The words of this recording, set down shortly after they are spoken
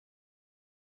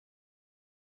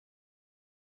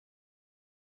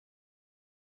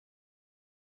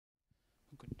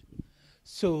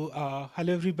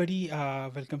Hello everybody.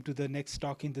 Welcome to the next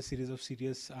talk in the series of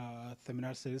serious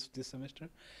seminar series this semester.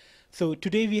 So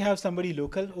today we have somebody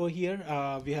local over here.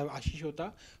 We have Ashish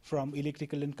Ota from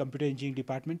Electrical and Computer Engineering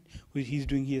Department, who he's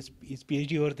doing his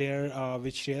PhD over there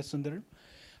with Shreya Sundaram.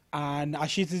 And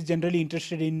Ashish is generally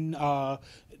interested in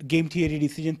game theory,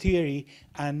 decision theory,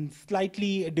 and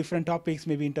slightly different topics,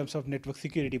 maybe in terms of network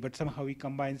security. But somehow he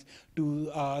combines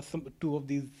two of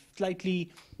these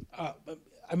slightly,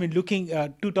 looking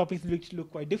two topics which look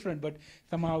quite different, but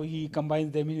somehow he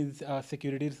combines them in his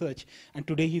security research. And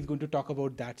today he's going to talk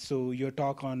about that. So your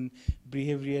talk on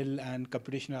behavioral and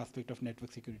computational aspect of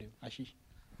network security, Ashish.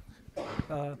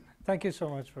 Thank you so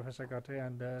much, Professor Kate,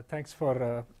 and thanks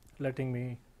for letting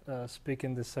me speak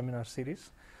in this seminar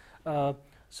series.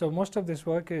 So most of this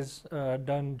work is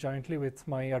done jointly with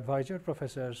my advisor,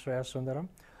 Professor Shreya Sundaram,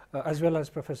 as well as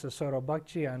Professor Saurabh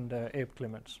Bagchi and Abe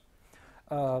Clements.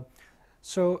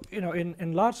 So,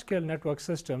 in large-scale network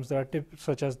systems, there are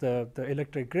such as the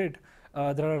electric grid.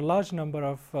 There are a large number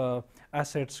of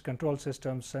assets, control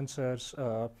systems,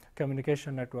 sensors,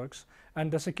 communication networks,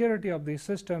 and the security of these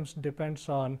systems depends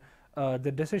on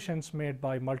the decisions made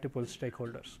by multiple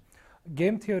stakeholders.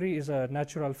 Game theory is a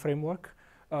natural framework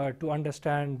to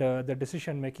understand the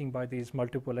decision making by these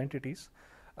multiple entities.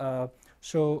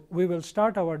 So we will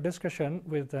start our discussion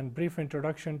with a brief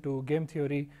introduction to game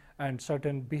theory and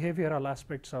certain behavioral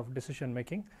aspects of decision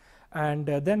making, and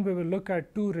then we will look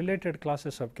at two related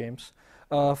classes of games.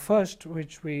 First,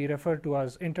 which we refer to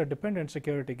as interdependent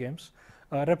security games,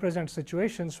 represent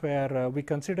situations where we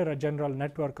consider a general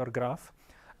network or graph,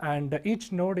 and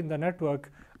each node in the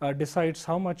network decides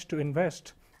how much to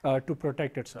invest to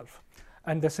protect itself.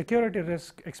 And the security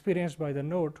risk experienced by the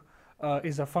node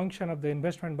is a function of the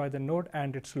investment by the node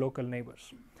and its local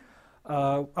neighbors.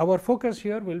 Our focus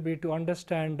here will be to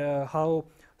understand how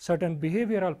certain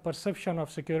behavioral perception of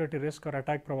security risk or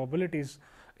attack probabilities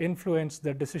influence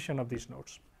the decision of these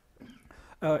nodes.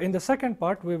 In the second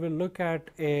part, we will look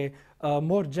at a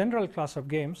more general class of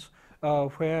games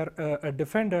where a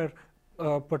defender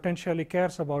potentially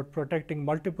cares about protecting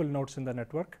multiple nodes in the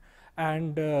network,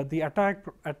 and the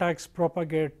attacks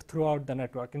propagate throughout the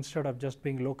network instead of just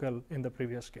being local in the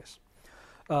previous case.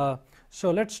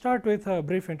 So let's start with a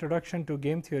brief introduction to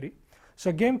game theory.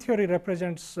 So game theory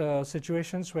represents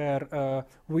situations where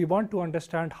we want to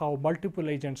understand how multiple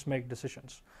agents make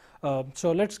decisions.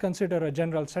 So let's consider a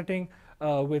general setting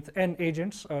with n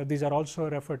agents. These are also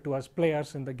referred to as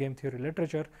players in the game theory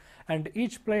literature, and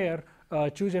each player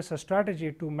chooses a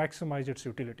strategy to maximize its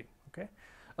utility. Okay.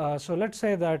 So let's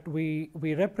say that we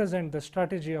represent the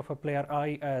strategy of a player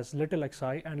I as little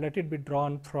xi and let it be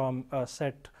drawn from a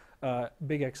set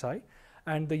big xi,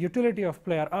 and the utility of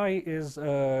player I is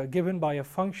given by a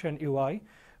function ui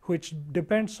which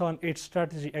depends on its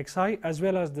strategy xi as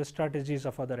well as the strategies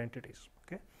of other entities.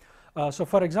 Okay. So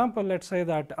for example, let's say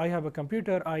that I have a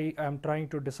computer. I am trying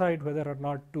to decide whether or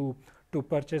not to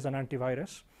purchase an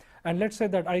antivirus, and let's say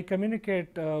that I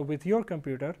communicate with your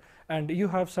computer and you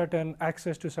have certain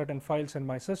access to certain files in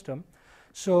my system.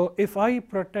 So if I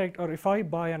protect or if I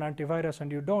buy an antivirus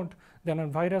and you don't, then a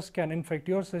virus can infect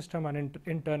your system and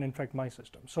in turn infect my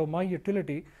system. So my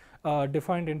utility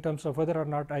defined in terms of whether or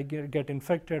not I get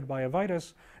infected by a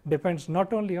virus depends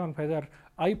not only on whether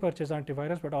I purchase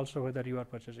antivirus but also whether you are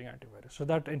purchasing antivirus. So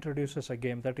that introduces a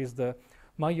game, that is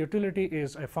my utility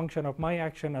is a function of my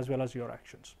action as well as your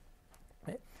actions.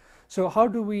 Okay. So how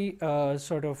do we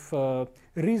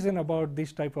reason about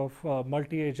these type of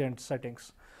multi-agent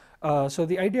settings? So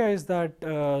the idea is that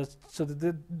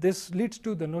this leads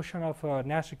to the notion of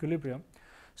Nash equilibrium.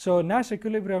 So Nash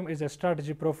equilibrium is a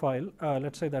strategy profile.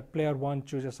 Let's say that player 1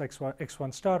 chooses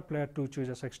x1 star, player 2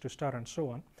 chooses x2 star, and so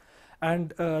on.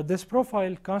 And this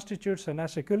profile constitutes a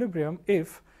Nash equilibrium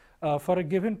if for a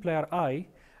given player I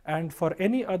and for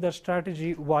any other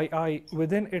strategy yi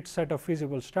within its set of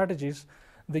feasible strategies,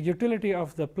 the utility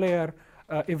of the player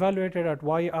evaluated at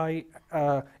yi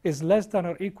is less than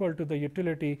or equal to the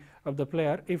utility of the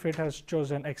player if it has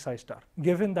chosen xi star,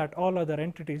 given that all other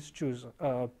entities choose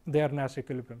their Nash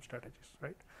equilibrium strategies,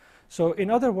 right? So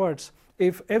in other words,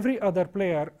 if every other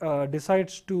player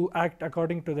decides to act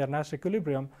according to their Nash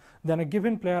equilibrium, then a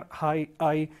given player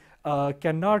I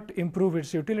cannot improve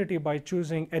its utility by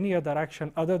choosing any other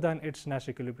action other than its Nash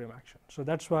equilibrium action. So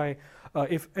that's why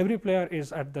if every player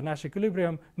is at the Nash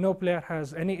equilibrium, no player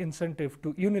has any incentive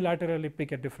to unilaterally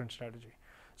pick a different strategy.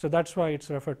 So that's why it's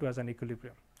referred to as an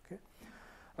equilibrium.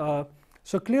 Okay.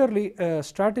 So clearly a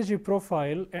strategy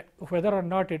profile, whether or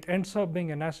not it ends up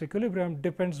being a Nash equilibrium,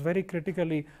 depends very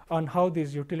critically on how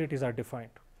these utilities are defined,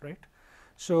 right?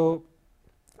 So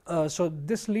so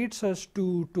this leads us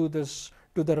to this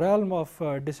to the realm of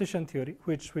decision theory,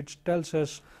 which tells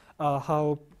us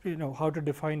how how to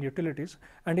define utilities,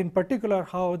 and in particular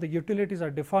how the utilities are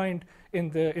defined in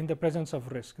the presence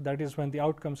of risk. That is, when the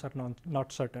outcomes are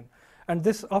not certain. And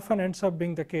this often ends up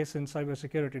being the case in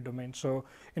cybersecurity domain. So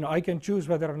I can choose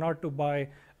whether or not to buy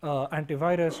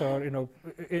antivirus or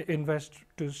invest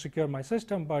to secure my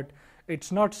system, but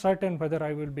it's not certain whether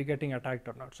I will be getting attacked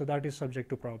or not. So that is subject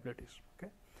to probabilities.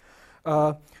 Okay.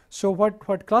 So what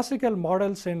classical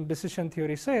models in decision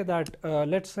theory say that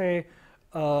let's say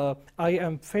I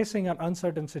am facing an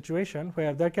uncertain situation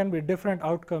where there can be different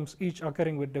outcomes, each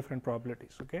occurring with different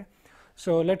probabilities. Okay.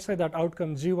 So let's say that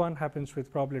outcome G1 happens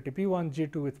with probability P1,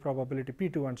 G2 with probability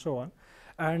P2, and so on.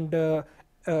 And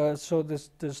so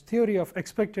this theory of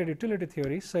expected utility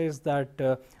theory says that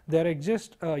there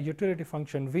exists a utility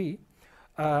function V,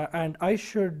 and I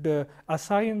should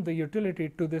assign the utility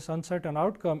to this uncertain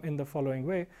outcome in the following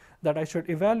way, that I should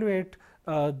evaluate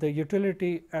the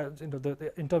utility as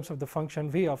in terms of the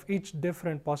function V of each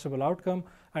different possible outcome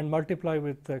and multiply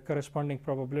with the corresponding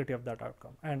probability of that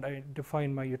outcome, and I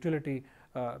define my utility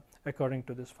according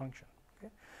to this function.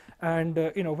 Okay. And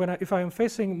if I am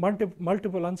facing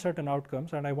multiple uncertain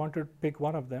outcomes and I want to pick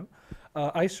one of them,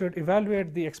 I should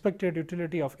evaluate the expected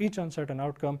utility of each uncertain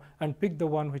outcome and pick the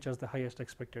one which has the highest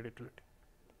expected utility.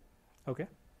 Okay.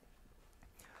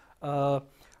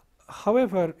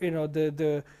 However,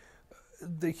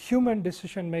 the human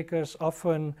decision makers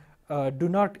often do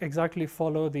not exactly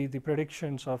follow the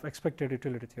predictions of expected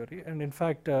utility theory, and in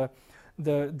fact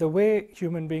the way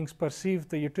human beings perceive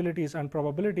the utilities and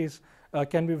probabilities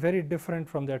can be very different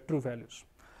from their true values.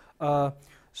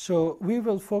 So we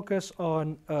will focus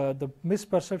on the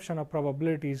misperception of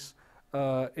probabilities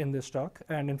in this talk,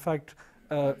 and in fact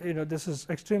this is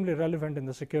extremely relevant in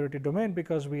the security domain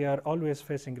because we are always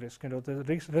facing risk.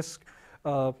 The risk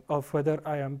of whether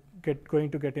I am going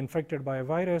to get infected by a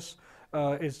virus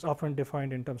is often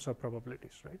defined in terms of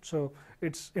probabilities, right? So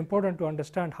it's important to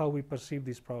understand how we perceive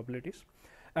these probabilities,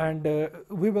 and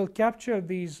we will capture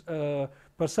these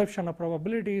perception of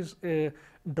probabilities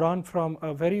drawn from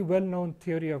a very well-known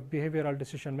theory of behavioral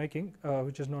decision making,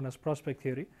 which is known as prospect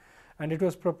theory, and it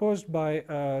was proposed by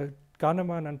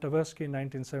Kahneman and Tversky in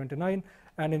 1979,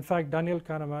 and in fact Daniel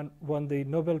Kahneman won the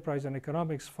Nobel Prize in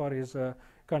Economics for his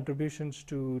contributions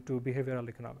to behavioral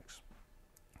economics.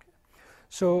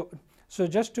 So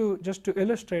just to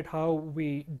illustrate how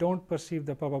we don't perceive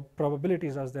the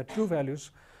probabilities as their true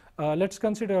values, let's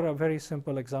consider a very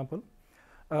simple example.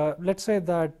 Let's say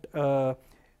that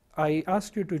I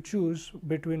ask you to choose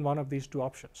between one of these two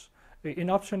options. In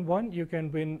option 1, you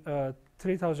can win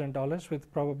 $3,000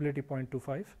 with probability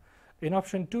 0.25. In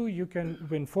option 2, you can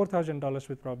win $4,000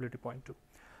 with probability 0.2.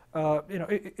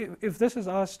 If this is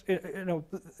asked,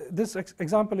 this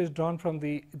example is drawn from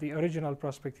the original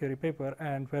prospect theory paper,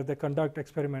 and where they conduct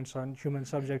experiments on human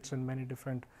subjects in many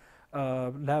different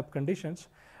lab conditions.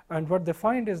 And what they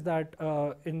find is that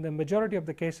in the majority of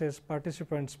the cases,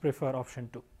 participants prefer option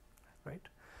 2, right?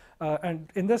 And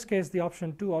in this case, the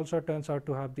option 2 also turns out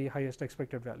to have the highest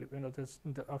expected value.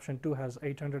 The option 2 has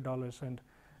 $800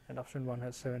 and option 1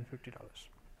 has $750.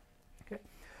 Okay.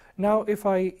 Now, if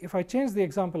I change the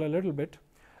example a little bit,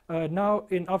 now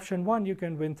in option 1 you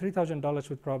can win $3,000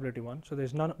 with probability 1, so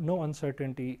there's no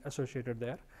uncertainty associated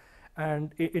there.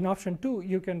 And in option 2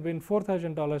 you can win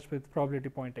 $4,000 with probability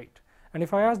 0.8. And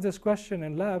if I ask this question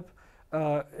in lab,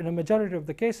 in a majority of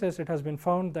the cases it has been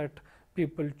found that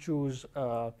people choose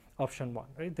option 1,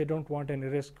 right? They don't want any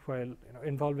risk while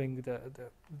involving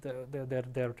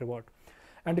their reward.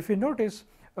 And if you notice,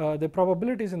 the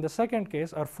probabilities in the second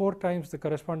case are 4 times the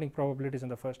corresponding probabilities in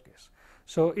the first case.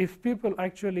 So if people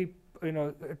actually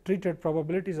treated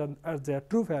probabilities as their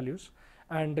true values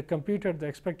and computed the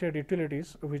expected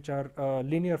utilities, which are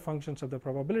linear functions of the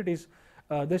probabilities,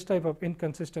 this type of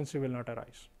inconsistency will not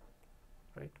arise,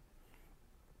 right?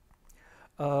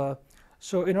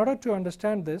 So in order to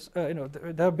understand this,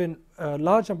 there have been a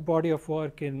large body of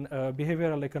work in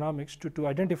behavioral economics to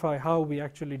identify how we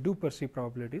actually do perceive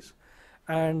probabilities.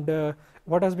 And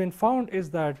what has been found is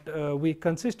that we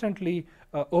consistently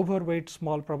overweight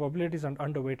small probabilities and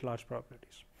underweight large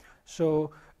probabilities.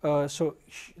 So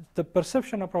the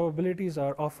perception of probabilities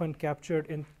are often captured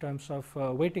in terms of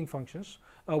weighting functions.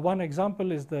 One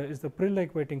example is the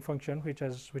Prill-like weighting function, which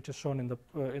is shown in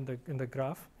the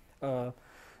graph.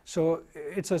 So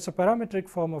it's a parametric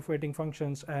form of weighting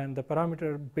functions, and the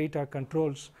parameter beta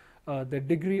controls the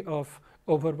degree of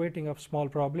overweighting of small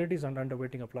probabilities and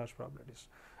underweighting of large probabilities.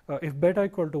 If beta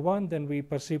equal to 1, then we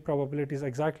perceive probabilities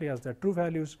exactly as their true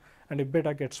values, and if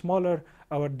beta gets smaller,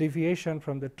 our deviation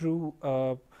from the true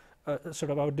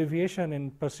sort of our deviation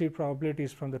in perceived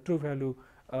probabilities from the true value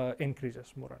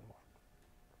increases more and more.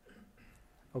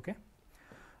 Okay.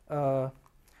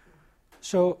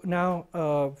 So now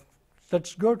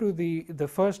let's go to the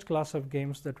first class of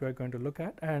games that we're going to look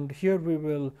at, and here we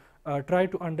will try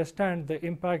to understand the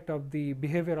impact of the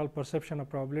behavioral perception of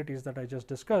probabilities that I just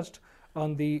discussed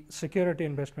on the security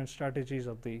investment strategies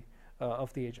of the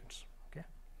agents. Okay.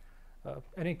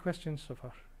 Any questions so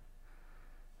far?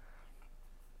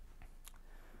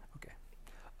 Okay.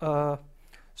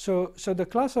 So the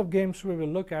class of games we will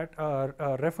look at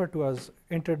are referred to as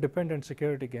interdependent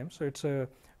security games. So it's a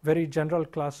very general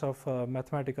class of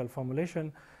mathematical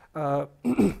formulation. Okay,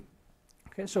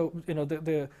 so in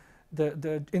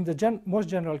the most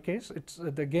general case, it's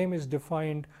the game is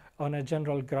defined on a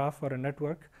general graph or a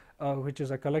network, which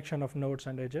is a collection of nodes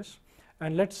and edges.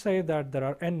 And let's say that there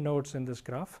are n nodes in this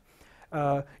graph.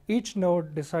 Each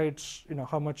node decides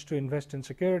how much to invest in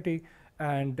security,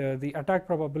 and the attack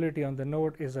probability on the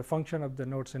node is a function of the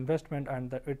node's investment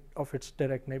and of its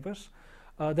direct neighbors.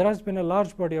 There has been a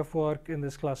large body of work in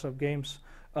this class of games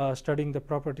studying the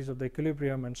properties of the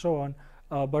equilibrium and so on,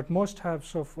 but most have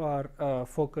so far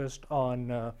focused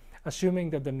on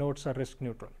assuming that the nodes are risk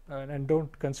neutral and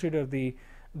don't consider the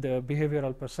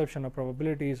behavioral perception of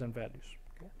probabilities and values.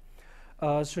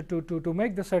 Okay. So to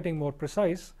make the setting more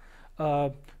precise,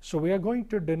 so we are going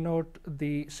to denote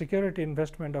the security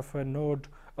investment of a node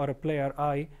or a player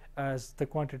I as the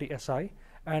quantity Si,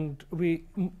 and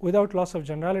without loss of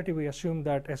generality, we assume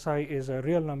that Si is a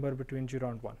real number between 0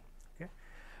 and 1. Okay.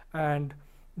 And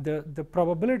the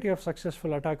probability of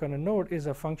successful attack on a node is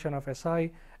a function of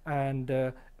Si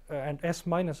and S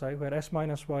minus I, where S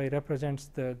minus Y represents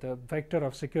the vector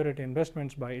of security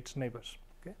investments by its neighbors.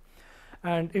 Okay.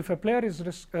 And if a player is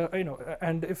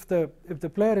and if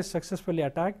the player is successfully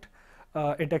attacked,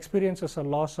 it experiences a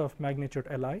loss of magnitude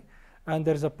Li, and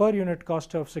there is a per unit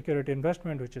cost of security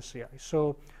investment, which is Ci.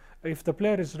 So if the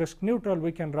player is risk neutral,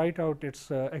 we can write out its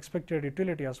expected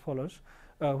utility as follows,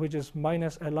 which is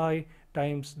minus Li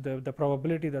times the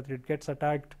probability that it gets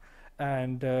attacked,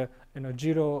 and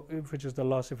 0, which is the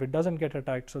loss if it doesn't get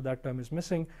attacked, so that term is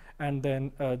missing, and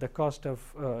then the cost of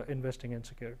investing in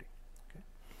security.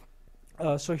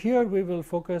 Okay. So here we will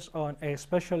focus on a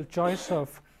special choice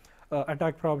of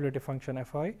attack probability function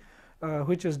Fi,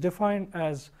 which is defined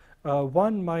as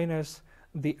 1 minus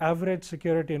the average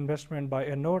security investment by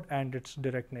a node and its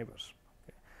direct neighbors.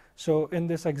 Okay. So in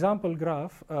this example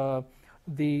graph,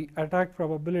 the attack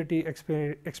probability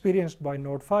experienced by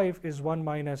node 5 is 1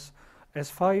 minus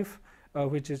S5,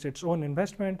 which is its own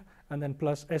investment, and then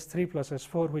plus S3 plus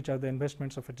S4, which are the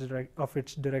investments of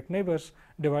its direct neighbors,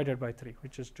 divided by 3,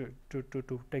 which is to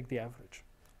take the average.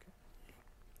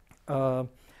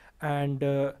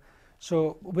 Okay.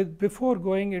 So before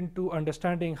going into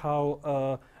understanding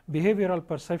how behavioral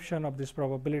perception of these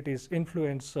probabilities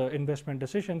influence investment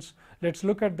decisions, let's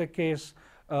look at the case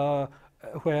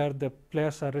where the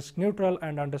players are risk neutral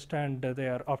and understand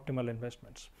their optimal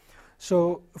investments.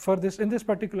 So for this, in this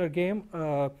particular game,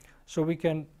 so we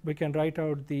can write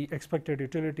out the expected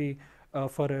utility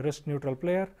for a risk neutral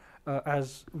player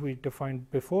as we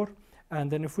defined before, and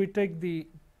then if we take the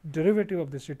derivative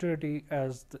of this utility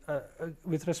as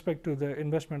with respect to the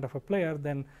investment of a player,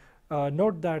 then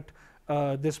note that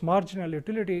this marginal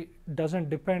utility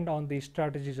doesn't depend on the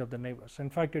strategies of the neighbors.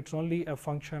 In fact, it's only a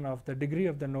function of the degree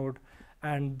of the node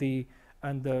and the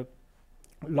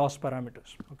loss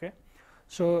parameters. Okay.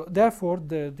 So therefore,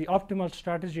 the optimal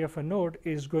strategy of a node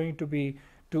is going to be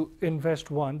to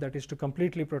invest 1, that is to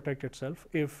completely protect itself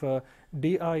if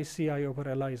di Ci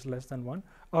over Li is less than 1,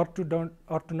 or to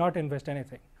not invest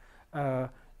anything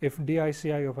if di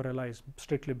Ci over Li is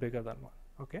strictly bigger than 1.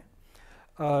 Okay.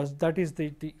 That is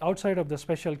the outside of the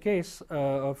special case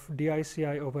of di Ci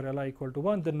over Li equal to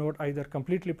 1, the node either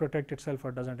completely protects itself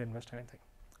or doesn't invest anything.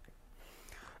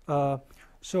 Okay.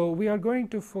 So we are going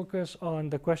to focus on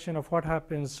the question of what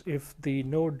happens if the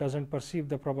node doesn't perceive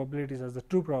the probabilities as the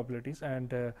true probabilities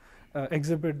and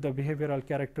exhibit the behavioral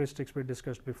characteristics we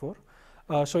discussed before.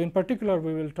 So in particular,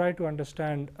 we will try to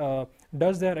understand,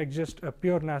 does there exist a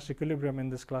pure Nash equilibrium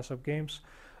in this class of games?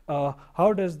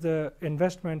 How does the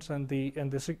investments and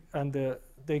the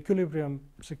equilibrium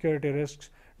security risks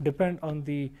depend on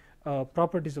the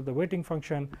properties of the weighting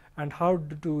function, and how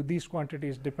do these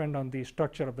quantities depend on the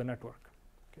structure of the network?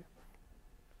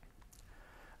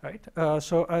 Right.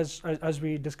 So as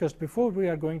we discussed before, we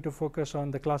are going to focus on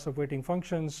the class of weighting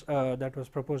functions that was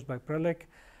proposed by Prelec,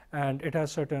 and it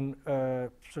has certain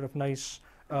sort of nice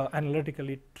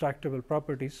analytically tractable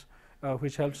properties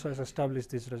which helps us establish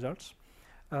these results.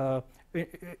 Okay.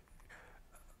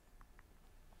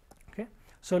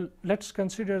 So let's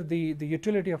consider the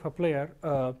utility of a player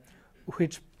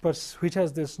which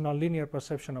has this nonlinear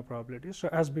perception of probability. So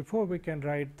as before, we can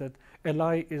write that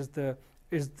Li is the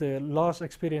loss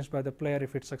experienced by the player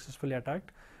if it's successfully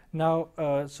attacked. Now,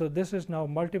 so this is now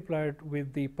multiplied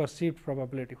with the perceived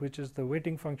probability, which is the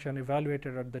weighting function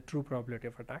evaluated at the true probability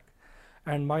of attack,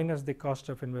 and minus the cost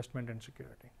of investment and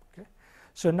security. Okay.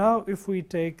 So now, if we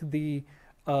take the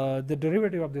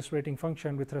derivative of this weighting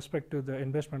function with respect to the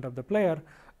investment of the player,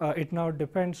 it now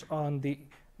depends on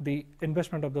the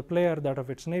investment of the player, that of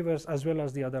its neighbors, as well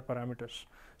as the other parameters.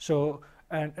 So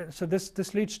so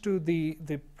this leads to the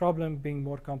problem being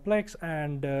more complex,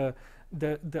 and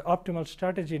the optimal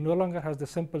strategy no longer has the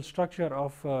simple structure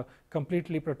of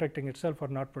completely protecting itself or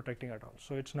not protecting at all.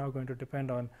 So it's now going to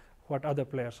depend on what other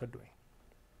players are doing.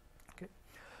 Okay.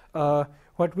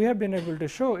 What we have been able to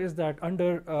show is that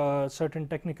under certain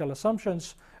technical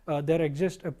assumptions, there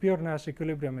exists a pure Nash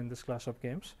equilibrium in this class of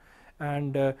games.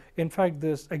 And in fact,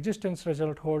 this existence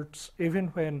result holds even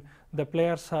when the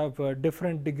players have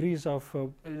different degrees of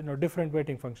different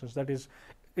weighting functions. That is,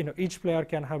 each player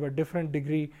can have a different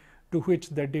degree to which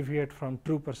they deviate from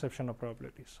true perception of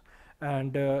probabilities.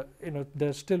 And there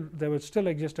will still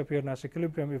exist a pure Nash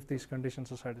equilibrium if these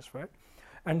conditions are satisfied.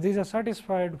 And these are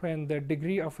satisfied when the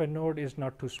degree of a node is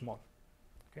not too small.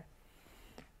 Okay.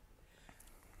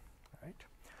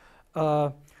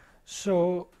 Right.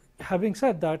 So having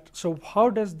said that, so how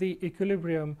does the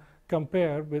equilibrium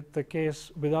compare with the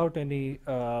case without any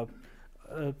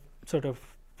sort of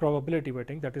probability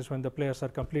weighting, that is when the players are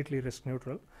completely risk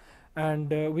neutral?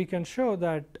 And we can show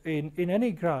that in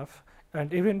any graph,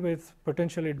 and even with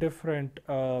potentially different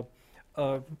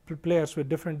players with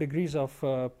different degrees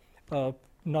of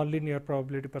nonlinear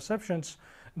probability perceptions,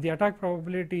 the attack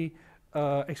probability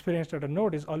experienced at a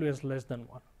node is always less than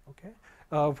 1. Okay.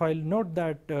 While note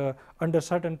that under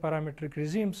certain parametric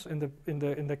regimes, in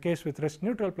the case with risk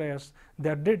neutral players,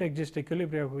 there did exist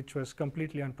equilibrium which was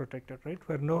completely unprotected, right?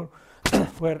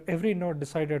 Where every node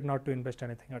decided not to invest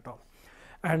anything at all.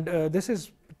 And this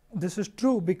is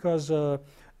true because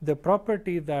the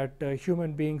property that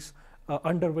human beings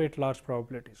underweight large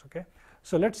probabilities. Okay.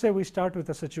 So let's say we start with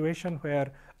a situation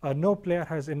where no player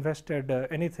has invested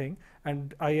anything,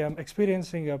 and I am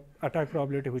experiencing a attack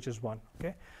probability which is 1.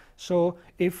 Okay. So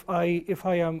if I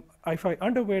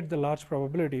underweight the large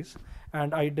probabilities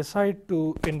and I decide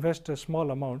to invest a small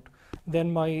amount,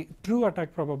 then my true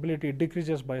attack probability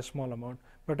decreases by a small amount,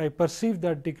 but I perceive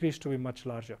that decrease to be much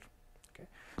larger. Okay.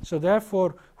 So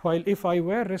therefore, while if I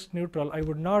were risk neutral, I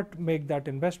would not make that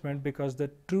investment because the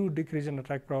true decrease in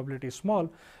attack probability is small.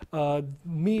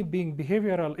 Me being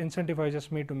behavioral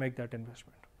incentivizes me to make that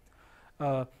investment.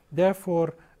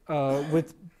 Therefore,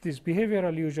 with these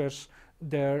behavioral users,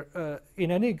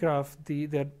 in any graph,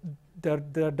 there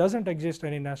doesn't exist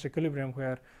any Nash equilibrium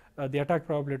where the attack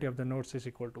probability of the nodes is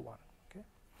equal to 1. Okay.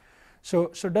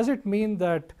 So does it mean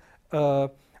that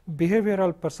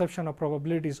behavioral perception of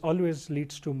probabilities always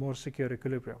leads to more secure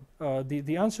equilibrium?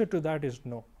 The answer to that is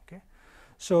no. Okay.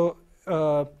 So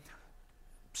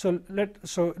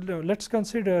let's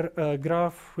consider a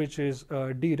graph which is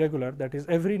D-regular. That is,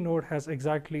 every node has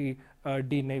exactly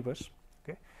D neighbors.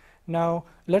 Now,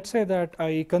 let's say that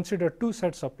I consider two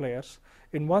sets of players.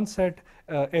 In one set,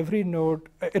 every node,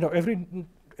 every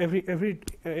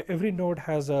node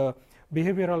has a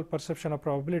behavioral perception of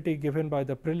probability given by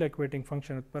the Prilek weighting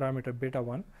function with parameter beta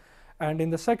 1, and in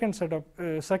the second set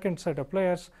of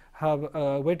players have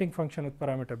a weighting function with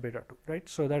parameter beta 2. Right.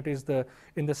 So that is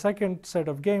in the second set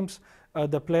of games,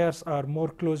 the players are more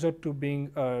closer to being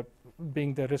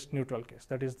the risk neutral case.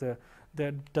 That is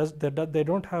they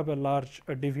don't have a large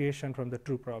deviation from the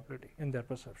true probability in their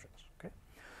perceptions. Okay.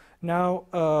 Now,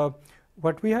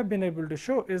 what we have been able to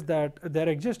show is that there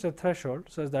exists a threshold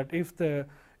such that if the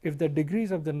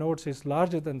degrees of the nodes is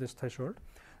larger than this threshold,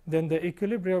 then the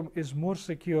equilibrium is more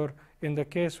secure in the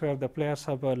case where the players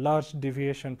have a large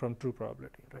deviation from true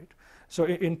probability. Right. So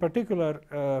in particular,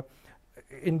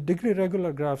 in degree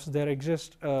regular graphs, there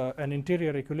exists an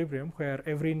interior equilibrium where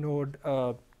every node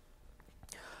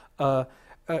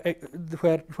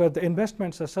where the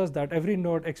investments are such that every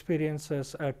node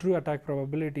experiences a true attack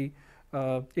probability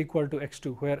equal to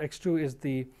x2, where x2 is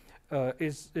the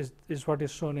is what is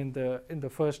shown in the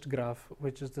first graph,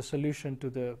 which is the solution to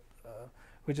the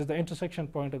which is the intersection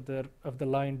point of the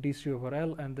line dc over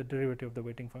L and the derivative of the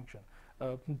weighting function,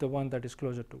 the one that is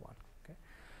closer to 1. Okay.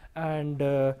 And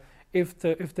if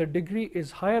the degree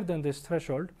is higher than this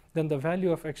threshold, then the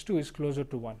value of x2 is closer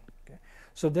to 1. Okay.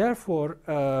 So therefore,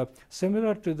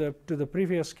 similar to the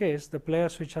previous case, the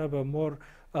players which have a more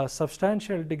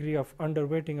substantial degree of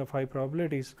underweighting of high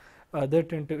probabilities they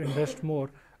tend to invest more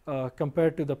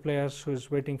compared to the players whose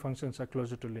weighting functions are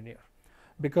closer to linear.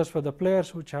 Because for the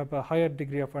players which have a higher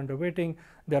degree of underweighting,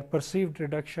 their perceived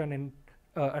reduction in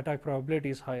attack probability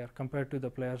is higher compared to the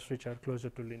players which are closer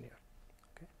to linear.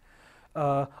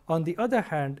 On the other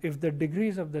hand, if the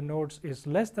degrees of the nodes is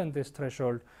less than this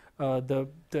threshold, the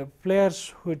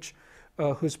players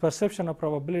whose perception of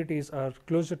probabilities are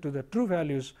closer to the true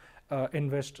values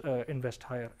invest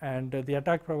higher, and the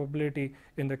attack probability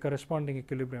in the corresponding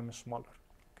equilibrium is smaller.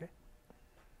 Okay.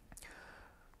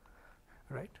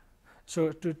 Right.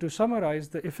 So to summarize,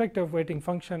 the effective weighting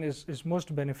function is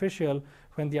most beneficial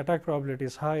when the attack probability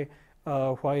is high,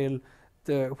 while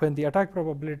when the attack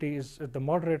probability is at the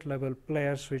moderate level,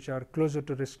 players which are closer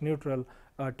to risk neutral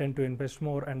tend to invest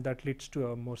more, and that leads to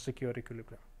a more secure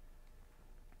equilibrium.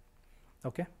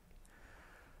 Okay.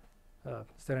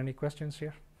 Is there any questions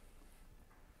here?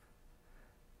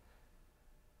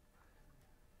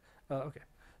 Okay.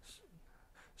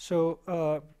 So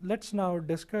let's now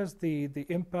discuss the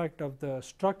impact of the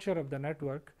structure of the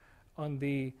network on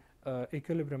the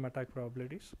equilibrium attack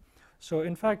probabilities. So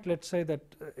in fact, let's say that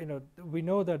we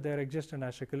know that there exists a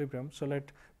Nash equilibrium. So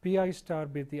let Pi star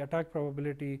be the attack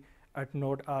probability at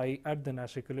node I at the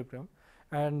Nash equilibrium,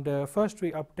 and first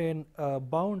we obtain a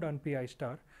bound on Pi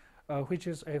star, which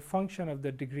is a function of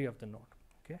the degree of the node.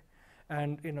 Okay,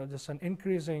 and just an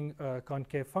increasing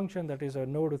concave function, that is a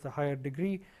node with a higher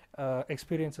degree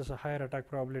experiences a higher attack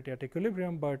probability at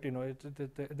equilibrium, but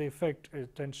the effect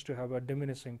tends to have a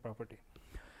diminishing property.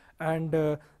 And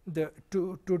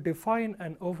to define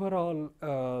an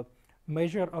overall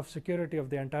measure of security of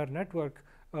the entire network,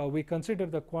 we consider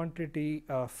the quantity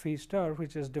phi star,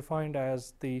 which is defined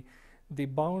as the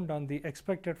bound on the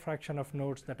expected fraction of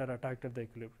nodes that are attacked at the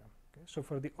equilibrium. Okay. So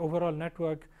for the overall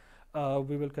network,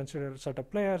 we will consider a set of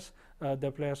players.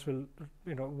 The players will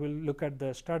look at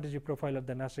the strategy profile of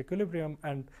the Nash equilibrium,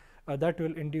 and that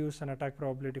will induce an attack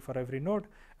probability for every node,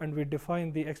 and we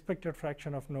define the expected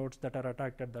fraction of nodes that are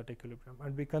attacked at that equilibrium,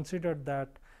 and we consider that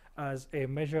as a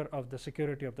measure of the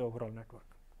security of the overall network.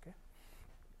 Okay.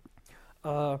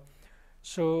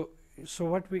 So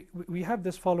what we have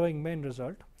this following main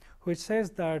result, which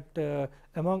says that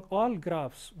among all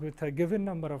graphs with a given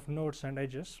number of nodes and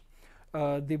edges,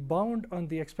 the bound on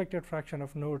the expected fraction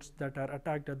of nodes that are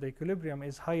attacked at the equilibrium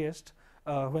is highest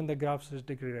when the graph is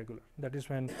degree regular. That is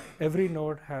when every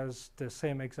node has the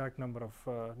same exact number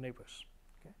of neighbors.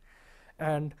 Okay.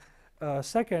 And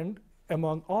second,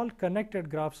 among all connected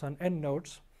graphs on n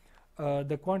nodes,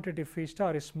 the quantity phi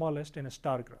star is smallest in a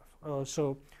star graph.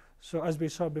 So as we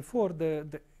saw before,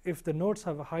 if the nodes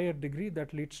have a higher degree,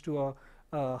 that leads to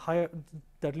a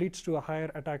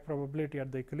higher attack probability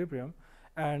at the equilibrium.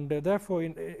 And therefore,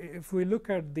 if we look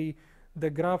at the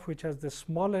graph which has the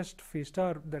smallest phi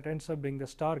star, that ends up being the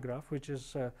star graph, which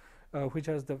has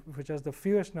the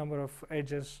fewest number of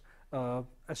edges,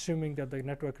 assuming that the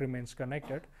network remains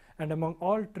connected. And among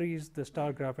all trees, the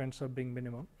star graph ends up being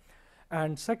minimum.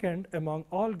 And second, among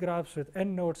all graphs with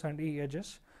n nodes and e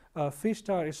edges, phi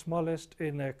star is smallest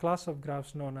in a class of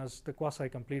graphs known as the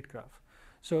quasi-complete graph.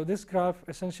 So this graph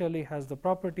essentially has the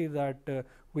property that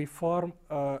we form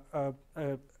a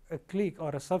clique or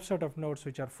a subset of nodes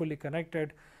which are fully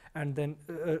connected, and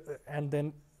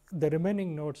then the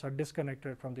remaining nodes are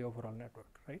disconnected from the overall network,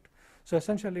 right? So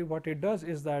essentially what it does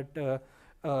is that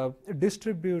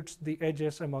distributes the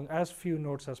edges among as few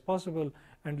nodes as possible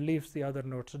and leaves the other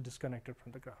nodes disconnected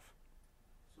from the graph.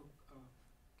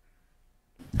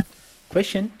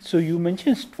 Question. So you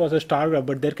mentioned it was a star graph,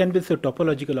 but there can be some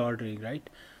topological ordering, right?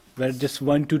 Where just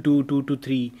 1 to 2, 2 to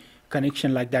 3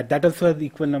 connection like that. That also has the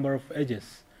equal number of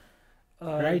edges,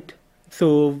 right?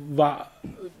 So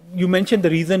you mentioned the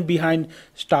reason behind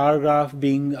star graph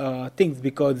being things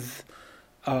because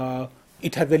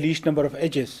it has the least number of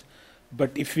edges.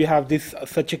 But if you have this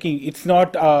such a king, it's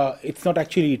not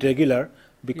actually regular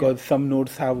because some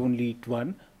nodes have only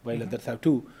 1 while others have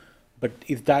 2. But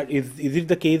is it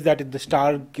the case that if the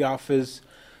star graph is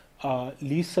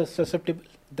least susceptible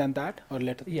than that, or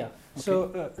let? Yeah.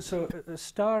 Okay. So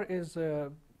star is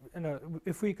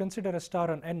if we consider a star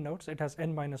on n nodes, it has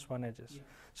n minus 1 edges. Yeah.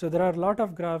 So there are a lot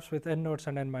of graphs with n nodes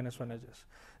and n minus 1 edges.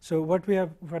 So what we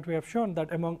have shown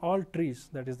that among all trees,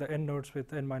 that is the n nodes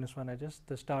with n minus 1 edges,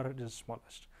 the star is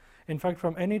smallest. In fact,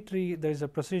 from any tree, there is a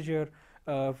procedure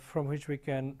from which we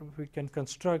can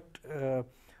construct.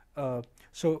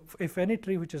 So if any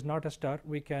tree which is not a star,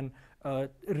 we can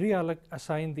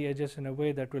assign the edges in a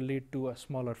way that will lead to a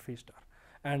smaller phi star.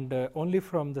 And only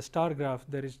from the star graph,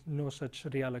 there is no such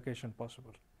reallocation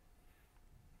possible.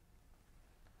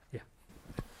 Yeah.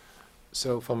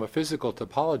 So from a physical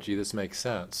topology, this makes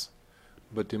sense.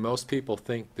 but do most people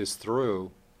think this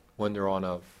through when they're on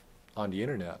the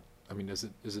internet? I mean, is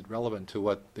it relevant to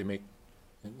what they make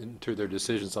into their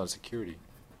decisions on security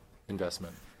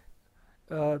investment?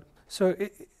 So,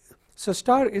 so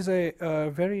star is a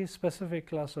very specific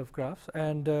class of graphs,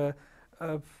 and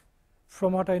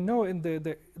from what I know, in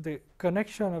the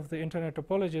connection of the internet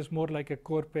topology is more like a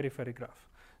core periphery graph.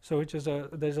 So, which is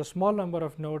there's a small number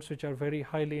of nodes which are very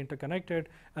highly interconnected,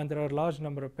 and there are a large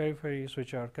number of peripheries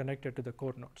which are connected to the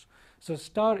core nodes. So,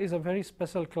 star is a very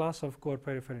special class of core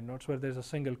periphery nodes where there's a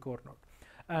single core node.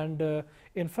 And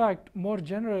in fact, more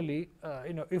generally,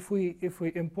 if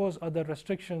we impose other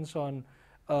restrictions on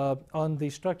the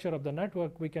structure of the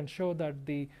network, we can show that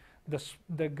the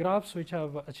graphs which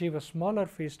have achieved a smaller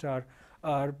phi star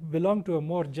belong to a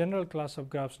more general class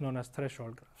of graphs known as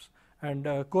threshold graphs. And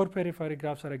core periphery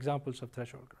graphs are examples of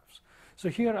threshold graphs. So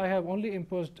here I have only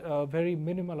imposed very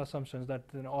minimal assumptions that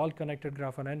all connected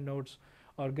graph on n nodes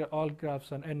or all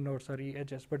graphs on n nodes are E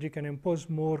edges, but you can impose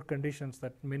more conditions,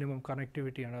 that minimum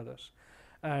connectivity and others.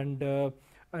 And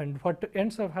what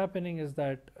ends up happening is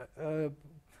that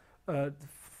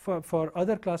for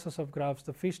other classes of graphs,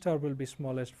 the phi star will be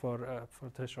smallest for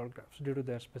threshold graphs due to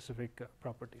their specific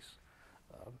properties.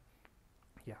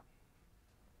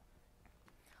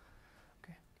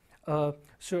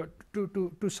 So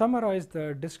to summarize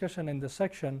the discussion in this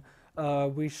section,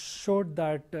 we showed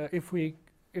that if we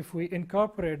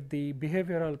incorporate the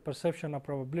behavioral perception of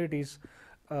probabilities,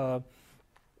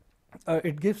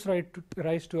 it gives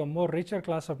rise to a more richer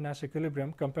class of Nash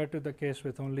equilibrium compared to the case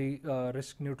with only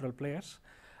risk neutral players.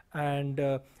 And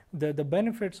the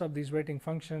benefits of these weighting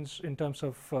functions in terms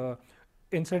of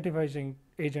incentivizing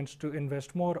agents to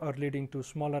invest more or leading to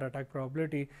smaller attack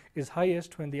probability is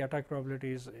highest when the attack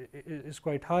probability is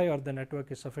quite high or the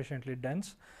network is sufficiently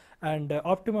dense. And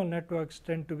optimal networks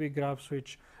tend to be graphs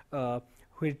which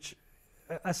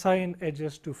assign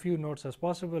edges to few nodes as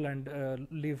possible and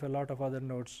leave a lot of other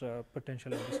nodes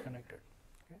potentially disconnected.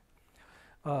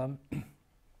 Okay.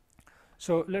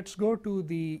 So let's go to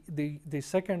the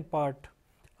second part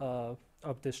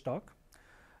of this talk,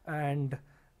 and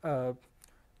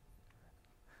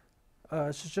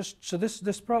so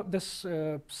this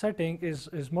setting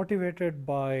is motivated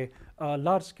by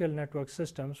large-scale network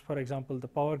systems, for example, the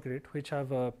power grid, which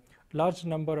have a large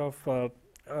number of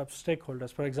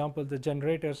stakeholders. For example, the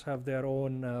generators have their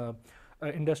own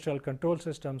industrial control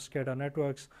systems, SCADA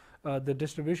networks. The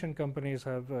distribution companies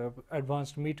have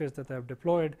advanced meters that they have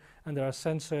deployed, and there are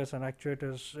sensors and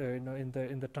actuators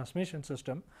in the transmission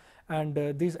system. And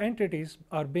these entities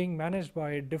are being managed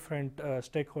by different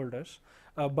stakeholders,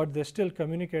 but they still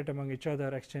communicate among each other,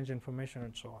 exchange information,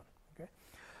 and so on.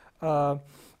 Okay.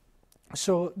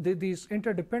 So these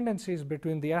interdependencies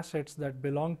between the assets that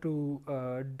belong to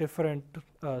different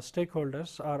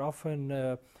stakeholders are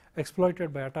often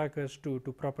exploited by attackers to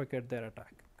propagate their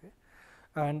attack. Okay.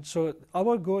 And so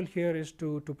our goal here is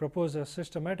to propose a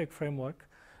systematic framework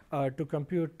to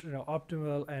compute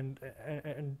optimal and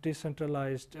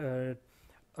decentralized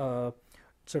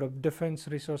sort of defense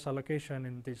resource allocation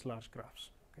in these large graphs.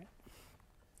 Okay.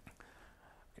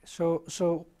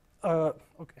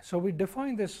 So we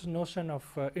define this notion of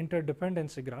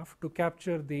interdependency graph to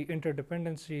capture the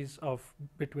interdependencies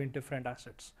between different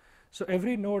assets. So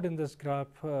every node in this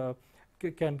graph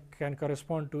can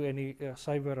correspond to any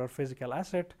cyber or physical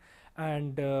asset,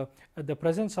 and the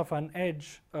presence of an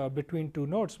edge between two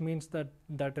nodes means that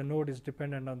a node is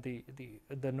dependent on the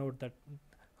node that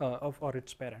or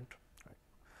its parent.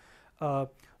 Right.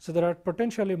 So there are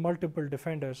potentially multiple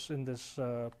defenders in this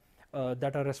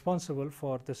that are responsible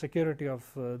for the security of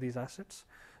these assets.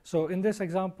 So in this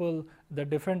example, the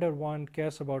defender 1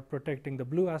 cares about protecting the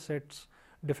blue assets,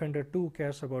 defender 2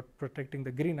 cares about protecting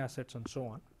the green assets, and so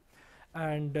on.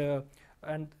 And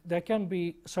there can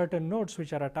be certain nodes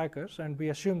which are attackers, and we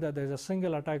assume that there is a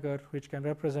single attacker which can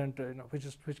represent,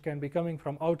 which can be coming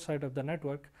from outside of the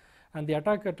network, and the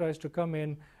attacker tries to come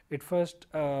in.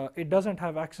 It doesn't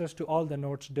have access to all the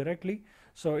nodes directly,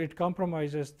 so it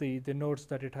compromises the nodes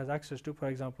that it has access to. For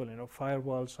example,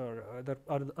 firewalls or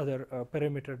other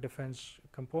perimeter defense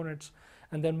components.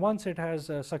 And then once it has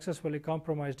successfully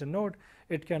compromised a node,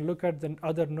 it can look at the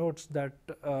other nodes that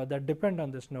depend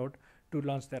on this node to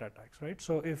launch their attacks, right?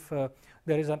 So if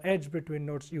there is an edge between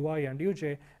nodes UI and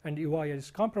UJ, and UI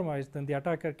is compromised, then the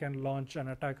attacker can launch an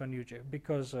attack on UJ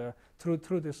because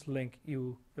through this link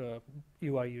UI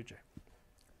UJ.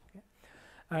 Okay.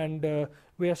 And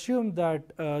we assume that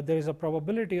there is a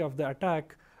probability of the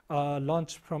attack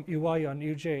launched from UI on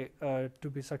UJ to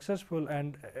be successful,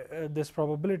 and this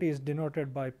probability is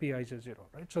denoted by Pij0,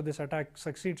 right? So this attack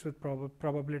succeeds with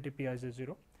probability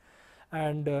Pij0.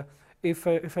 And if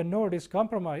a node is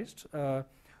compromised,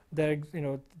 there you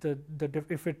know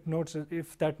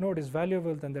if that node is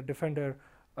valuable, then the defender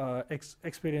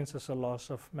experiences a loss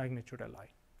of magnitude Li.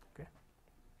 Okay.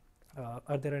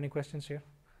 Are there any questions here?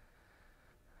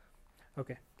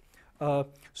 Okay.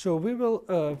 So we will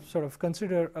sort of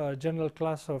consider a general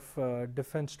class of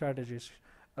defense strategies.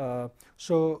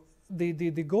 So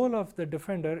the goal of the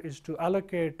defender is to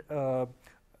allocate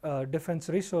defense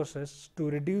resources to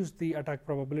reduce the attack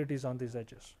probabilities on these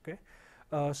edges. Okay.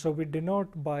 So we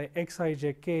denote by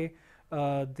xijk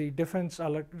the defense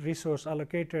resource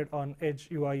allocated on edge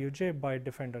uiuj by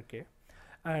defender k.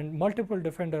 And multiple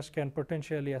defenders can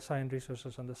potentially assign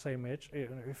resources on the same edge.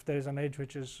 If there is an edge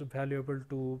which is valuable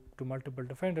to multiple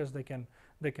defenders, they can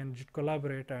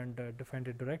collaborate and defend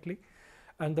it directly.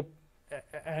 And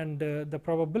the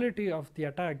probability of the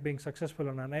attack being successful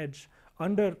on an edge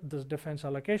under this defense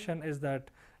allocation is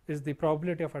the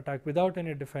probability of attack without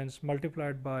any defense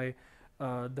multiplied by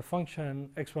the function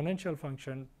exponential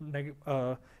function the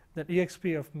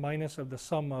exp of minus of the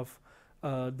sum of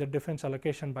the defense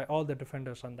allocation by all the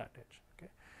defenders on that edge.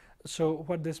 Okay. So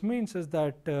what this means is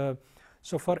that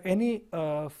so for any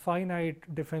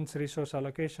finite defense resource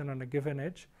allocation on a given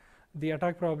edge, the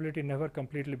attack probability never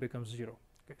completely becomes 0.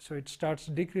 Okay. So it starts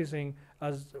decreasing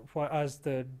as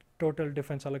the total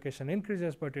defense allocation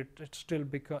increases, but it still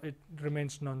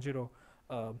remains non-zero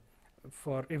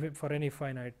for any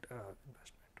finite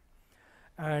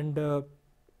investment.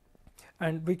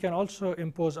 And we can also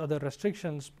impose other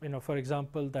restrictions, for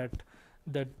example, that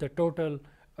the total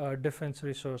defense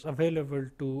resource available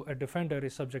to a defender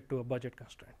is subject to a budget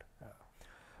constraint.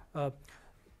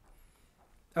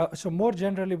 So more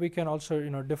generally, we can also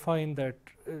define that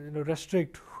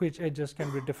restrict which edges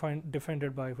can be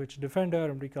defended by which defender,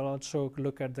 and we can also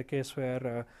look at the case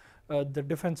where the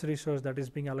defense resource that is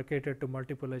being allocated to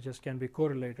multiple edges can be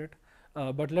correlated.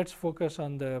 But let's focus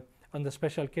on the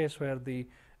special case where the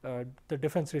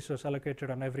defense resource allocated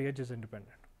on every edge is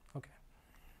independent. Okay.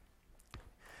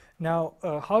 Now,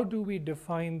 how do we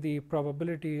define the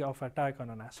probability of attack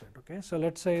on an asset? Okay. So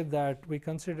let's say that we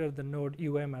consider the node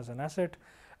as an asset.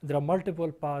 There are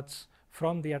multiple paths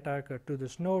from the attacker to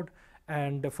this node,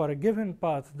 and for a given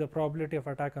path, the probability of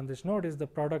attack on this node is the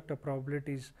product of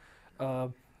probabilities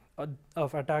of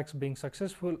attacks being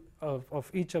successful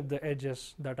of each of the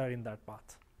edges that are in that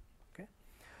path. Okay.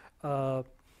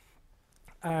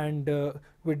 And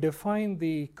we define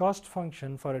the cost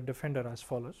function for a defender as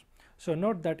follows. So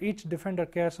note that each defender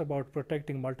cares about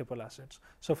protecting multiple assets.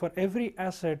 So for every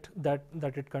asset that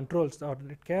it controls or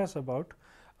it cares about,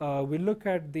 we look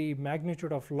at the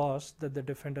magnitude of loss that the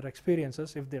defender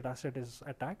experiences if that asset is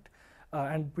attacked,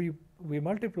 and we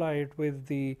multiply it with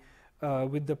the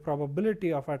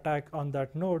probability of attack on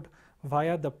that node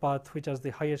via the path which has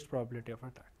the highest probability of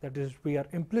attack. That is, we are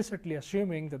implicitly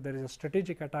assuming that there is a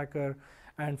strategic attacker,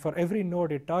 and for every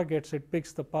node it targets, it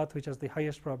picks the path which has the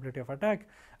highest probability of attack,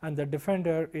 and the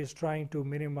defender is trying to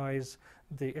minimize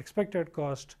the expected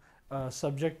cost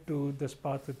subject to this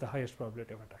path with the highest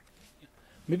probability of attack.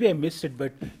 Maybe I missed it,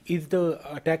 but is the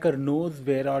attacker knows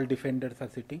where all defenders are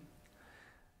sitting?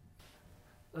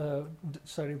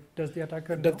 Sorry, does the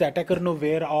attacker know? Does the attacker know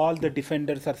where all the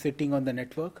defenders are sitting on the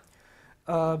network?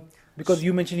 Because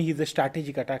you mentioned he's a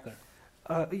strategic attacker.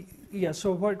 Yeah.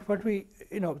 So what we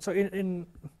so in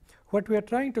what we are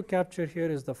trying to capture here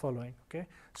is the following. Okay.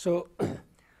 So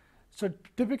so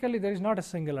typically there is not a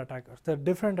single attacker. There are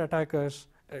different attackers.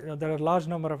 There are a large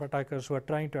number of attackers who are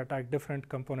trying to attack different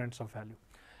components of value,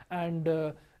 and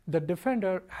the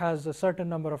defender has a certain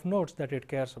number of nodes that it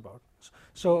cares about.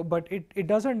 So, but it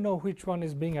doesn't know which one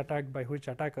is being attacked by which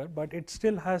attacker, but it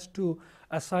still has to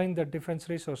assign the defense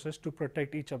resources to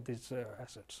protect each of these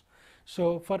assets.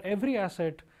 So for every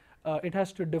asset, it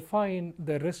has to define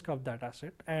the risk of that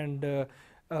asset, and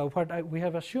what we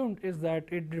have assumed is that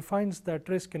it defines that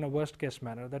risk in a worst case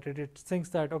manner, that it thinks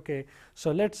that, okay,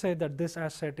 so let's say that this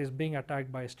asset is being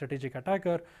attacked by a strategic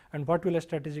attacker, and what will a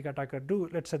strategic attacker do?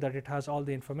 Let's say that it has all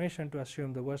the information to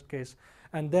assume the worst case,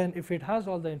 and then if it has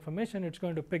all the information, it's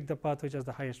going to pick the path which has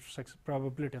the highest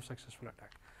probability of successful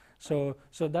attack. So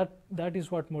that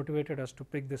is what motivated us to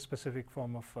pick this specific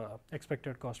form of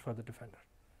expected cost for the defender.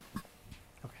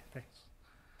 Okay, thanks.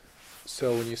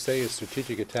 So when you say a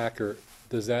strategic attacker,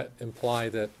 does that imply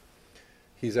that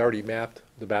he's already mapped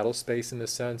the battle space in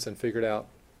this sense and figured out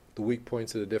the weak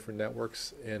points of the different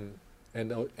networks and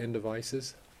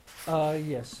devices?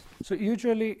 Yes. So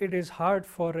usually it is hard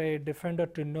for a defender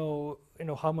to know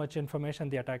how much information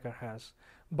the attacker has.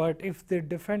 But if the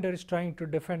defender is trying to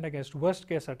defend against worst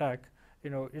case attack,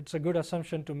 it's a good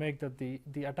assumption to make that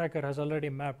the attacker has already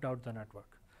mapped out the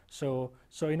network. So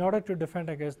in order to defend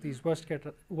against these worst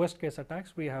case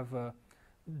attacks, we have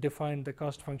defined the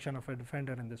cost function of a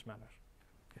defender in this manner.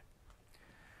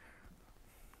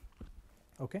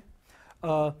 Okay.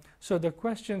 So the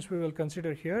questions we will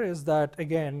consider here is that,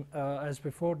 again, as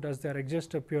before, does there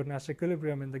exist a pure Nash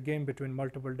equilibrium in the game between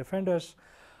multiple defenders?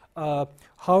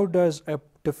 How does a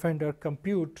defender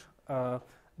compute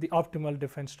the optimal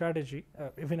defense strategy,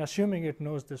 even assuming it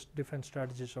knows the defense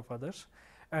strategies of others?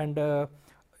 And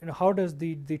how does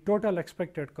the total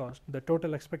expected cost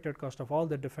of all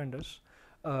the defenders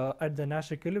at the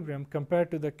Nash equilibrium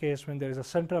compared to the case when there is a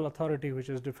central authority which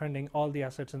is defending all the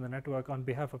assets in the network on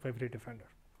behalf of every defender?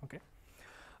 Okay.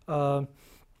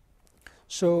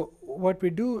 So what we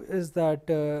do is that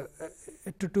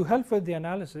to help with the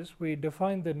analysis, we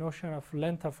define the notion of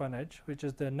length of an edge, which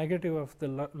is the negative of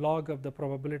the log of the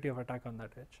probability of attack on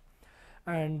that edge.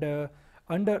 And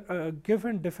under a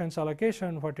given defense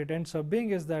allocation, what it ends up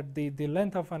being is that the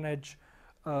length of an edge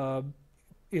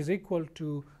is equal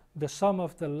to the sum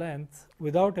of the length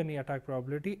without any attack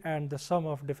probability and the sum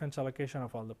of defense allocation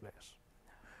of all the players.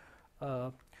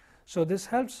 So this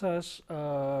helps us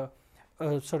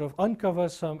sort of uncover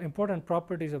some important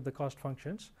properties of the cost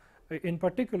functions. In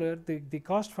particular, the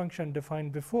cost function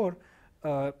defined before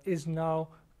is now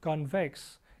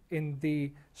convex in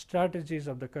the strategies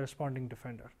of the corresponding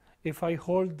defender if I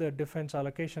hold the defense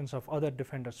allocations of other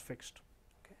defenders fixed.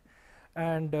 Okay.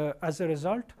 And as a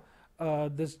result,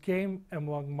 this game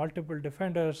among multiple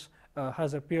defenders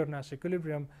has a pure Nash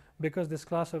equilibrium because this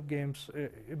class of games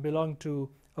belong to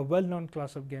a well-known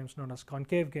class of games known as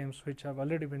concave games, which have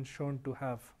already been shown to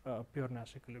have pure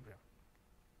Nash equilibrium.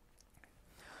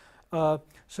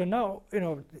 So now,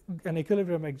 an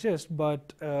equilibrium exists,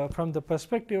 but from the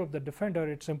perspective of the defender,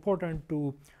 it's important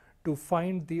to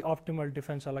find the optimal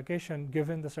defense allocation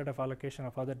given the set of allocation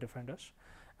of other defenders.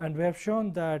 And we have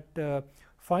shown that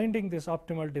finding this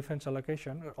optimal defense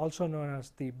allocation, also known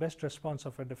as the best response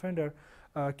of a defender,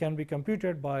 can be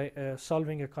computed by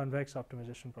solving a convex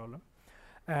optimization problem.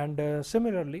 And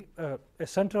similarly, a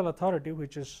central authority,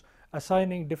 which is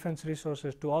assigning defense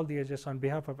resources to all the edges on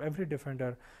behalf of every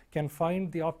defender, can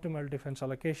find the optimal defense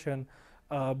allocation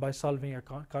by solving a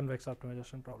convex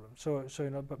optimization problem. So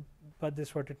but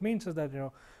this, what it means is that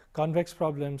convex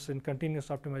problems in continuous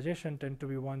optimization tend to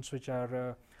be ones which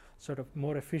are sort of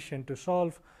more efficient to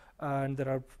solve, and there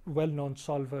are well-known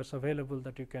solvers available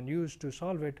that you can use to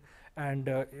solve it. And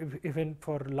even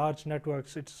for large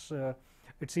networks, it's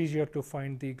easier to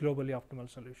find the globally optimal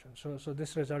solution. So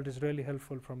this result is really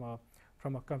helpful from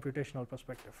a computational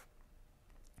perspective.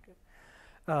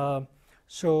 Okay.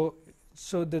 So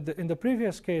in the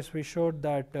previous case, we showed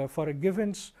that for a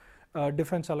given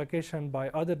defense allocation by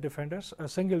other defenders, a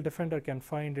single defender can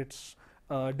find its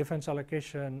defense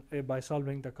allocation by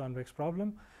solving the convex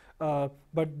problem,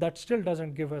 but that still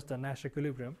doesn't give us the Nash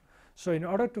equilibrium. So in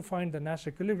order to find the Nash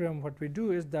equilibrium, what we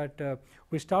do is that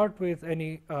we start with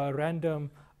any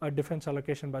random defense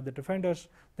allocation by the defenders,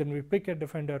 then we pick a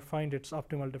defender, find its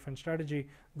optimal defense strategy,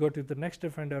 go to the next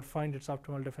defender, find its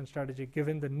optimal defense strategy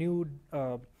given the new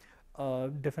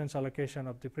defense allocation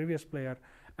of the previous player,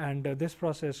 and this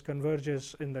process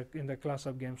converges in the class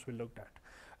of games we looked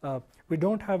at. We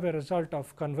don't have a result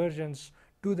of convergence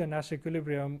to the Nash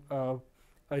equilibrium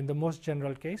in the most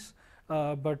general case,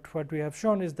 but what we have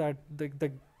shown is that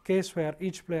the case where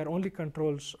each player only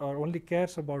controls or only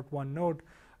cares about one node,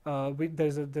 there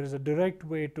is a direct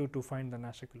way to find the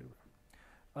Nash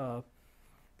equilibrium.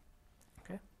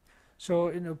 Okay.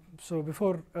 So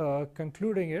before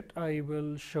concluding it, I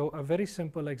will show a very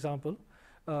simple example.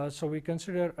 So we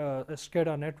consider a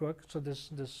SCADA network. So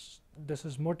this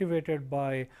is motivated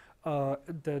by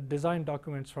the design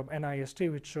documents from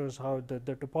NIST, which shows how the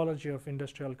topology of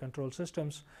industrial control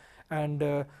systems.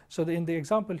 And so in the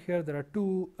example here, there are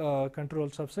two control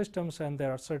subsystems, and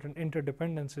there are certain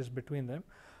interdependencies between them.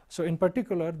 So in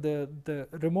particular, the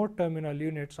remote terminal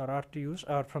units, or RTUs,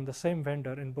 are from the same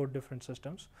vendor in both different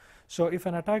systems. So if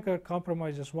an attacker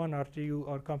compromises one RTU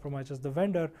or compromises the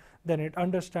vendor, then it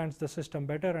understands the system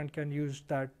better and can use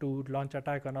that to launch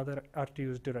attack on other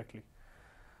RTUs directly.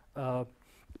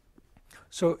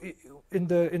 So in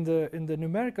the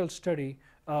numerical study,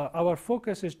 our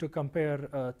focus is to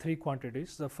compare three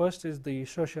quantities. The first is the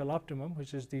social optimum,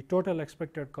 which is the total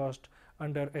expected cost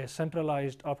under a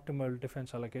centralized optimal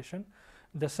defense allocation.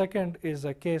 The second is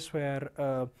a case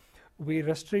where we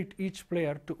restrict each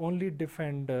player to only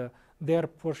defend their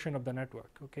portion of the network.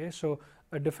 Okay, so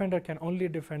a defender can only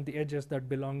defend the edges that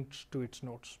belongs to its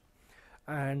nodes.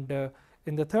 And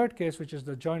in the third case, which is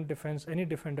the joint defense, any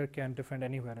defender can defend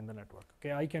anywhere in the network.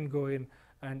 Okay, I can go in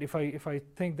And if I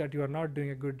think that you are not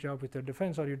doing a good job with your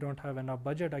defense or you don't have enough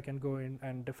budget, I can go in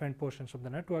and defend portions of the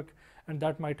network, and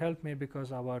that might help me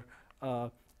because our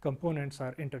components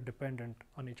are interdependent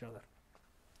on each other.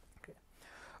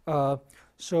 Okay.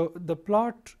 So the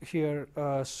plot here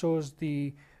shows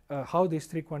the how these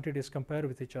three quantities compare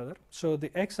with each other. So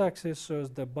the x-axis shows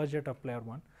the budget of player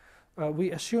 1.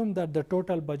 We assume that the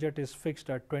total budget is fixed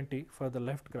at 20 for the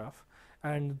left graph,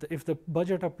 and if the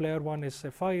budget of player 1 is say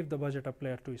 5, the budget of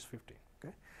player 2 is 15.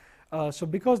 Okay? So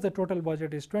because the total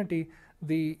budget is 20,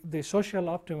 the social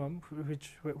optimum,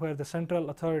 where the central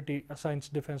authority assigns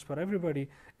defense for everybody,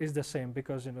 is the same,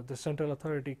 because the central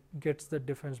authority gets the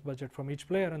defense budget from each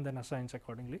player and then assigns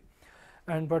accordingly.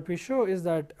 And what we show is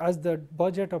that as the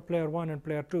budget of player 1 and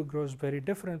player 2 grows very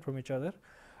different from each other,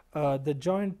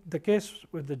 the case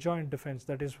with the joint defense,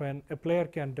 that is when a player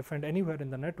can defend anywhere in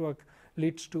the network,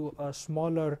 leads to a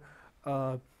smaller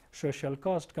social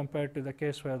cost compared to the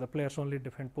case where the players only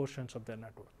defend portions of their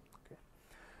network. Okay.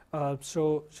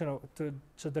 So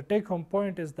the take-home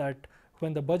point is that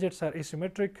when the budgets are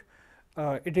asymmetric,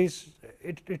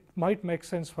 it might make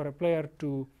sense for a player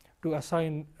to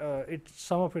assign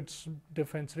some of its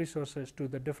defense resources to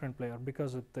the different player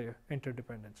because of the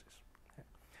interdependencies.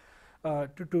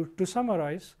 To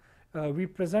summarize, we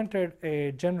presented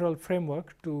a general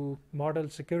framework to model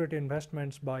security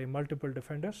investments by multiple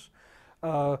defenders.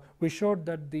 We showed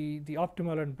that the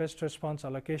optimal and best response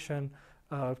allocation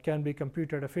can be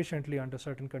computed efficiently under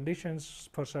certain conditions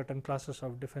for certain classes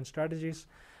of defense strategies.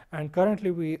 And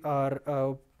currently we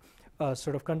are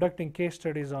sort of conducting case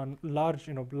studies on much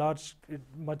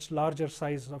larger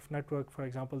size of network, for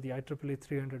example, the IEEE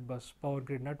 300 bus power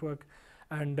grid network,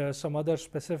 and some other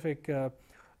specific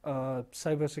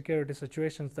cybersecurity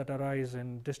situations that arise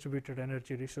in distributed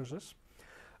energy resources.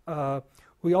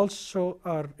 We also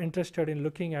are interested in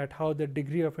looking at how the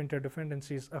degree of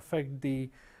interdependencies affect the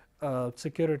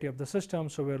security of the system.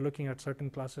 So we're looking at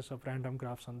certain classes of random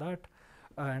graphs on that,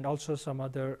 and also some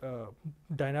other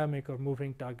dynamic or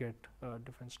moving target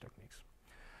defense techniques.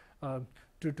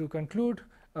 To conclude,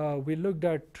 we looked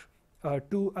at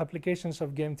two applications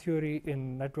of game theory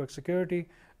in network security.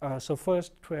 So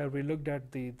first, where we looked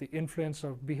at the influence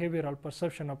of behavioral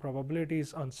perception of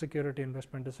probabilities on security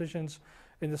investment decisions.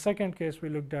 In the second case, we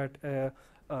looked at a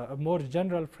more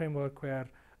general framework where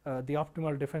the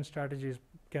optimal defense strategies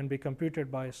can be computed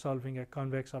by solving a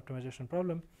convex optimization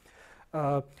problem.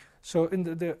 So in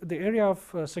the area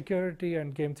of security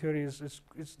and game theory is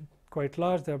quite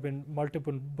large. There have been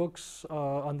multiple books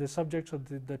on this subject. So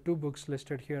the two books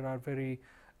listed here are very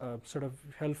sort of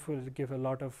helpful to give a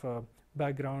lot of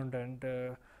background and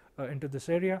into this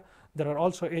area. There are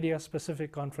also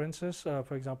area-specific conferences,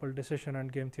 for example, Decision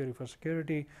and Game Theory for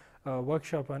Security,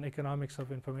 workshop on economics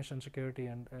of information security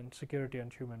and security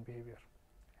and human behavior.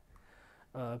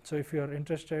 So if you are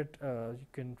interested, you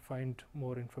can find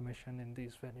more information in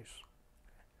these venues.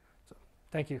 So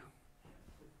thank you.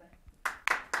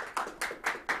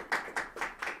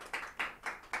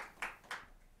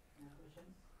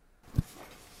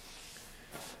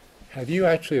 Have you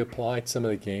actually applied some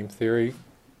of the game theory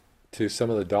to some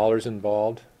of the dollars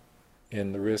involved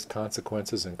in the risk,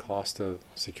 consequences, and cost of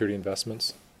security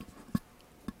investments?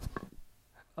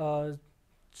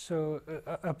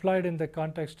 Applied in the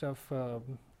context of a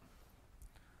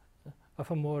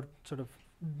more sort of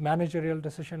managerial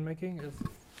decision making.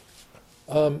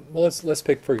 Well, let's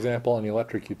pick, for example, on the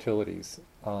electric utilities.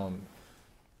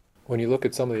 When you look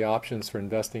at some of the options for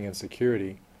investing in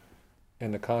security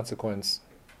and the consequence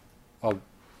of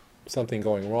something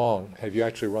going wrong, have you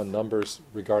actually run numbers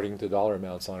regarding the dollar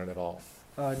amounts on it at all?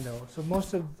 No. So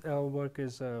most of our work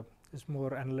is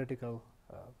more analytical.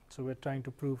 So we're trying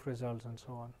to prove results and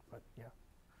so on. But yeah.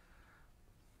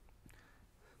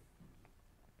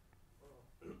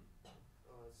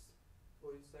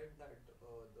 So you said that the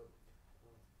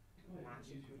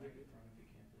Nash equilibrium.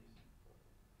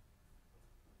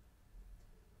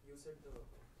 You said the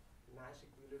Nash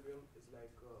equilibrium is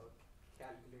like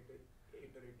calculated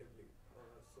iteratively.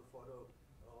 So for a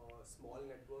small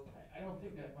network. I don't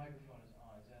think that microphone is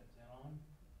on. Is that on?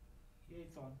 Yeah,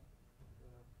 it's on.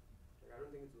 I don't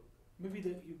think it's okay. Maybe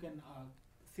you can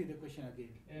say the question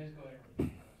again. Yeah, just go ahead.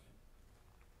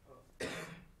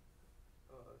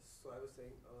 So I was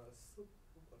saying,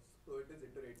 so it is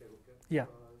iterative, okay? Yeah.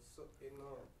 So in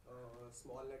a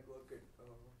small network, it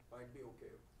might be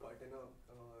okay, but in a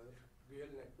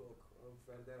real network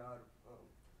where there are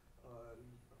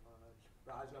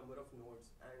large number of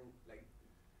nodes, and like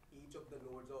each of the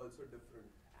nodes are also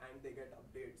different, and they get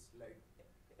updates like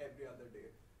every other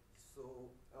day.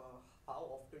 So how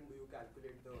often do you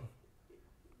calculate the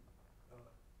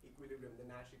equilibrium, the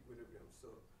Nash equilibrium.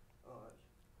 So,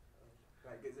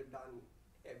 like, is it done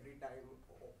every time,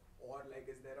 or like,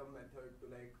 is there a method to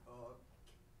like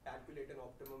calculate an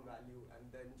optimum value and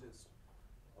then just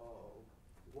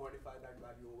modify that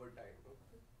value over time?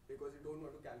 Because you don't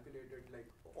want to calculate it like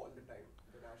all the time,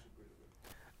 the Nash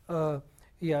equilibrium.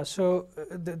 Yeah. So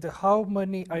the how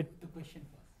many I The question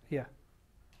first. yeah.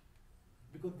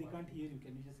 Because they can't hear you,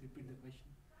 can you just repeat the question?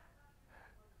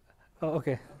 Oh,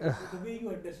 okay. The way you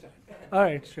understand. All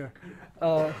right, sure.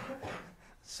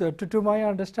 So to my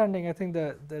understanding, I think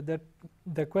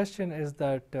the question is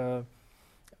that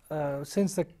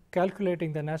since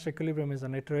calculating the Nash equilibrium is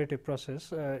an iterative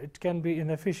process, it can be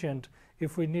inefficient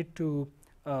if we need to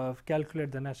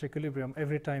calculate the Nash equilibrium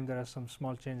every time there are some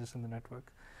small changes in the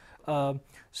network.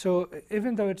 So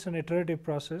even though it's an iterative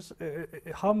process,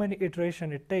 how many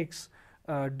iteration it takes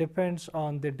depends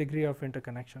on the degree of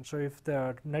interconnection. So if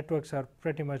the networks are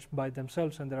pretty much by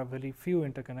themselves and there are very few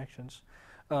interconnections,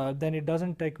 then it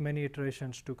doesn't take many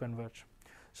iterations to converge.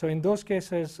 So in those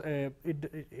cases,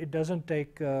 it doesn't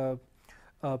take too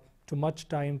much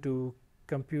time to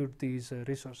compute these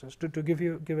resources. To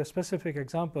give a specific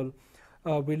example,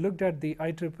 we looked at the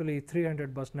IEEE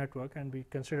 300 bus network and we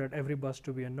considered every bus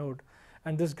to be a node.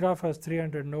 And this graph has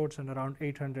 300 nodes and around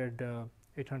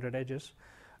 800 edges.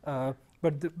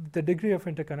 But the degree of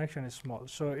interconnection is small.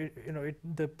 So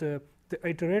the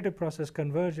iterative process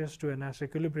converges to a Nash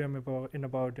equilibrium in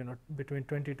about between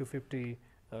 20 to 50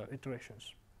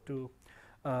 iterations.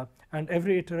 And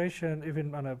every iteration,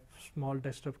 even on a small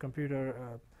desktop computer,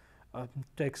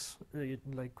 takes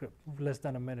like less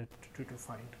than a minute to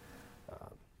find.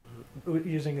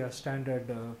 Using a standard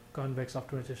convex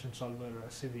optimization solver,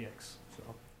 CVX. So,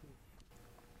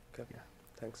 okay. Yeah.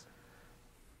 Thanks.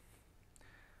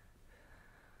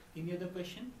 Any other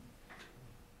question?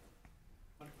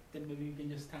 Or then maybe you can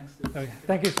just thanks. Okay.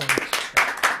 Thank you so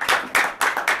much.